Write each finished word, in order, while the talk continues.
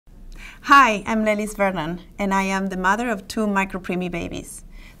Hi, I'm Lelis Vernon, and I am the mother of 2 micro-preemie babies.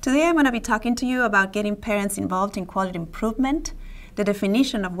 Today I'm going to be talking to you about getting parents involved in quality improvement, the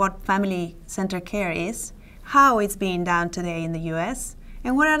definition of what family-centered care is, how it's being done today in the U.S.,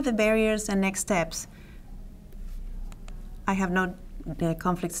 and what are the barriers and next steps. I have no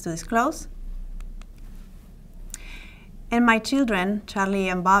conflicts to disclose. And my children, Charlie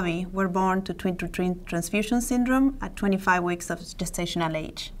and Bobby, were born to twin-to-twin transfusion syndrome at 25 weeks of gestational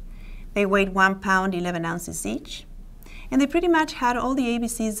age. They weighed 1 pound, 11 ounces each, and they pretty much had all the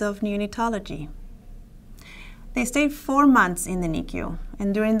ABCs of neonatology. They stayed 4 months in the NICU,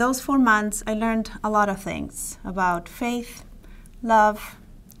 and during those 4 months, I learned a lot of things about faith, love,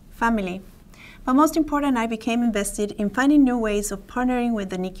 family. But most important, I became invested in finding new ways of partnering with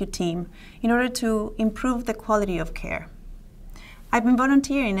the NICU team in order to improve the quality of care. I've been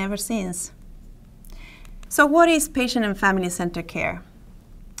volunteering ever since. So what is patient and family-centered care?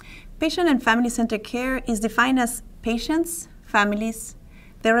 Patient and family-centered care is defined as patients, families,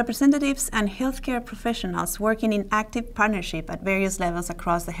 their representatives, and healthcare professionals working in active partnership at various levels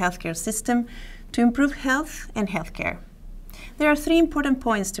across the healthcare system to improve health and healthcare. There are 3 important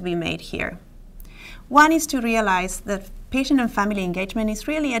points to be made here. One is to realize that patient and family engagement is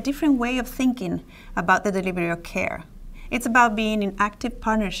really a different way of thinking about the delivery of care. It's about being in active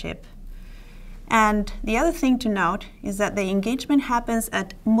partnership. And the other thing to note is that the engagement happens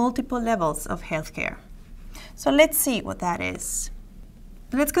at multiple levels of healthcare. So let's see what that is.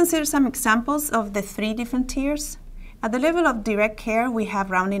 Let's consider some examples of the 3 different tiers. At the level of direct care, we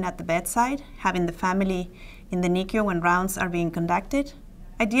have rounding at the bedside, having the family in the NICU when rounds are being conducted,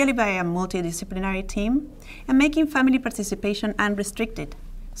 ideally by a multidisciplinary team, and making family participation unrestricted,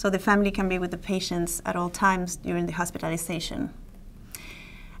 so the family can be with the patients at all times during the hospitalization.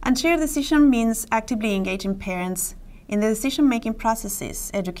 And shared decision means actively engaging parents in the decision-making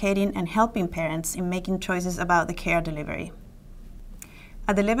processes, educating and helping parents in making choices about the care delivery.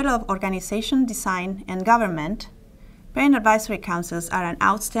 At the level of organization, design, and government, parent advisory councils are an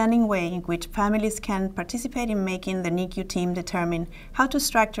outstanding way in which families can participate in making the NICU team determine how to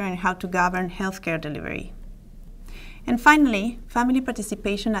structure and how to govern healthcare delivery. And finally, family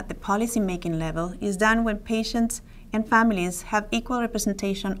participation at the policy-making level is done when patients and families have equal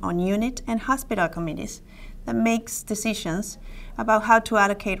representation on unit and hospital committees that makes decisions about how to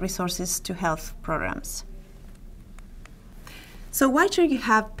allocate resources to health programs. So why should you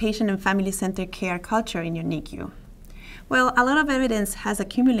have patient and family-centered care culture in your NICU? Well, a lot of evidence has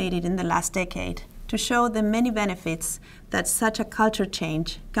accumulated in the last decade to show the many benefits that such a culture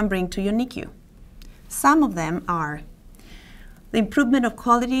change can bring to your NICU. Some of them are the improvement of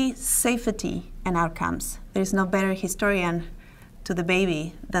quality, safety, and outcomes. There is no better historian to the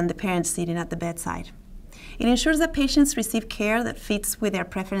baby than the parents sitting at the bedside. It ensures that patients receive care that fits with their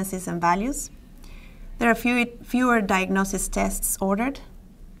preferences and values. There are fewer diagnosis tests ordered.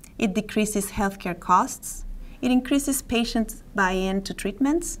 It decreases healthcare costs. It increases patient buy-in to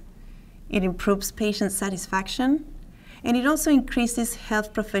treatments. It improves patient satisfaction. And it also increases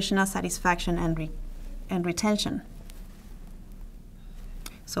health professional satisfaction and retention.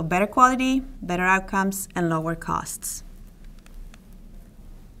 So better quality, better outcomes, and lower costs.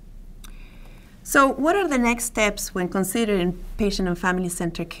 So what are the next steps when considering patient and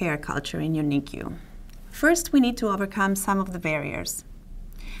family-centered care culture in your NICU? First, we need to overcome some of the barriers.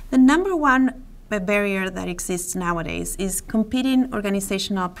 The number one barrier that exists nowadays is competing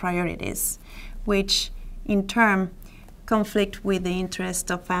organizational priorities, which in turn conflict with the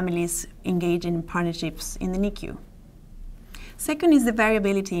interest of families engaging in partnerships in the NICU. Second is the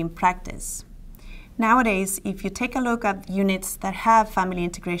variability in practice. Nowadays, if you take a look at units that have family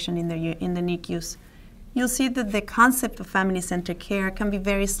integration in the NICUs, you'll see that the concept of family-centered care can be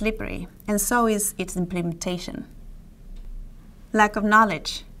very slippery, and so is its implementation. Lack of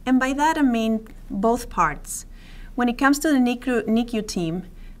knowledge, and by that I mean both parts. When it comes to the NICU team,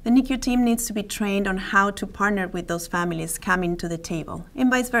 the NICU team needs to be trained on how to partner with those families coming to the table,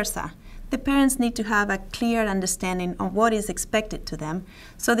 and vice versa. The parents need to have a clear understanding of what is expected to them,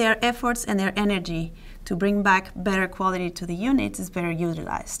 so their efforts and their energy to bring back better quality to the units is better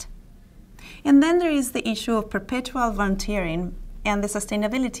utilized. And then there is the issue of perpetual volunteering and the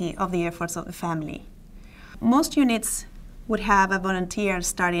sustainability of the efforts of the family. Most units would have a volunteer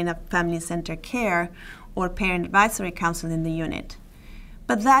starting a family-centered care or parent advisory council in the unit.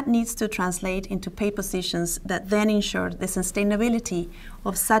 But that needs to translate into pay positions that then ensure the sustainability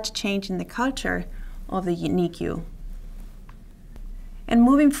of such change in the culture of the NICU. And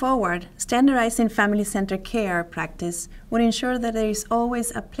moving forward, standardizing family-centered care practice would ensure that there is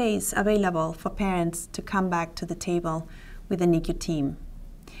always a place available for parents to come back to the table with the NICU team.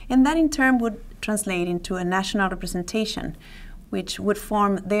 And that in turn would translate into a national representation, which would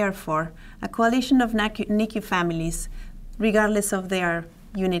form, therefore, a coalition of NICU families, regardless of their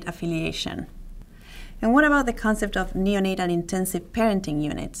unit affiliation. And what about the concept of neonatal intensive parenting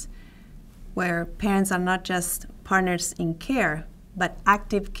units, where parents are not just partners in care, but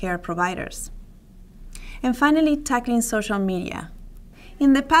active care providers? And finally, tackling social media.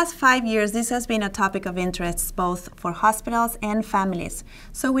 In the past 5 years, this has been a topic of interest both for hospitals and families.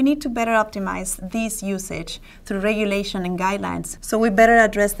 So we need to better optimize this usage through regulation and guidelines, so we better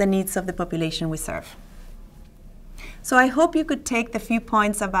address the needs of the population we serve. So I hope you could take the few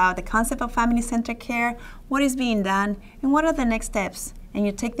points about the concept of family-centered care, what is being done, and what are the next steps, and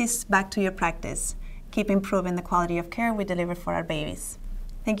you take this back to your practice. Keep improving the quality of care we deliver for our babies.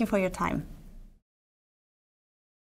 Thank you for your time.